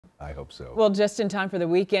I hope so. Well, just in time for the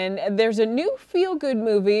weekend, there's a new feel-good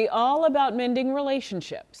movie all about mending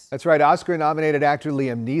relationships. That's right. Oscar-nominated actor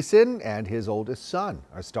Liam Neeson and his oldest son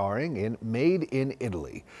are starring in Made in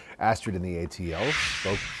Italy. Astrid in the ATL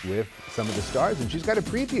spoke with some of the stars, and she's got a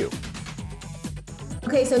preview.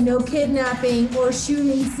 Okay, so no kidnapping or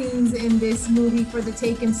shooting scenes in this movie for the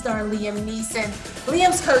Taken star Liam Neeson.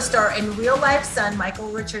 Liam's co-star and real-life son, Michael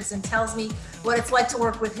Richardson, tells me what it's like to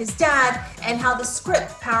work with his dad and how the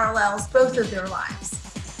script parallels both of their lives.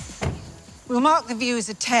 We'll mark the view as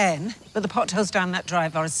a 10, but the potholes down that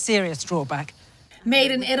drive are a serious drawback. Made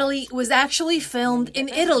in Italy was actually filmed in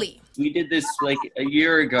Italy. We did this like a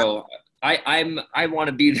year ago. I want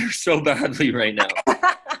to be there so badly right now.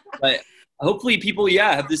 But hopefully people,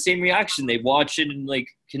 have the same reaction. They watch it and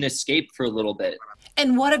can escape for a little bit.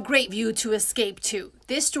 And what a great view to escape to.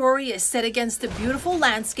 This story is set against the beautiful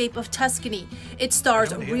landscape of Tuscany. It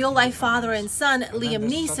stars real-life father and son Liam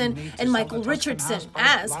Neeson and Michael Richardson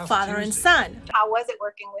as father and son. How was it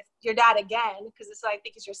working with your dad again? Because I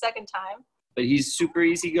think it's your second time. But he's a super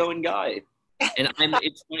easygoing guy. And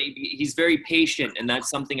it's funny, he's very patient, and that's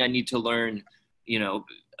something I need to learn,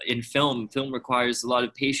 in film. Film requires a lot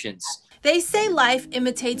of patience. They say life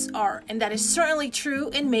imitates art, and that is certainly true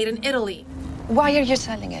in Made in Italy. Why are you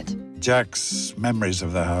selling it? Jack's memories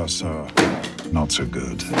of the house are not so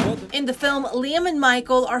good. In the film, Liam and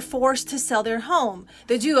Michael are forced to sell their home.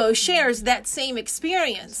 The duo shares that same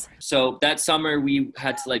experience. So that summer, we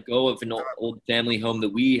had to let go of an old family home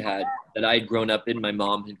that I had grown up in, my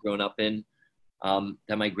mom had grown up in,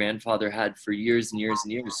 that my grandfather had for years and years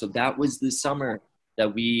and years. So that was the summer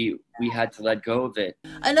that we had to let go of it.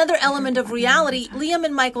 Another element of reality, Liam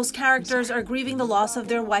and Michael's characters are grieving the loss of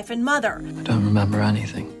their wife and mother. I don't remember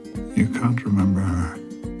anything. You can't remember her,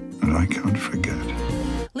 and I can't forget.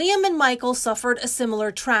 Liam and Michael suffered a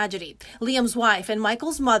similar tragedy. Liam's wife and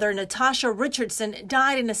Michael's mother, Natasha Richardson,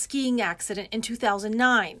 died in a skiing accident in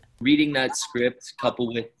 2009. Reading that script,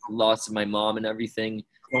 coupled with the loss of my mom and everything,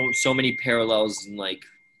 so many parallels and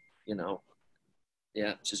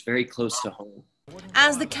just very close to home.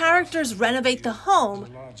 As the characters renovate the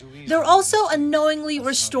home, they're also unknowingly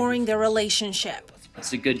restoring their relationship.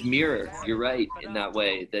 It's a good mirror, you're right, in that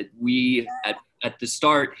way, that we at the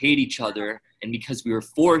start hate each other, and because we were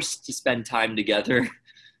forced to spend time together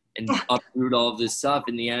and uproot all of this stuff,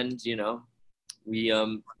 in the end, we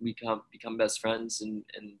become best friends and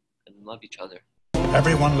love each other.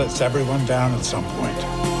 Everyone lets everyone down at some point.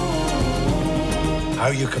 How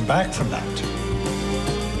you come back from that?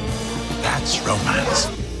 That's romance.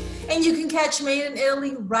 And you can catch Made in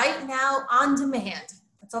Italy right now on demand.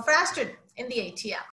 That's all for Astrid in the ATL.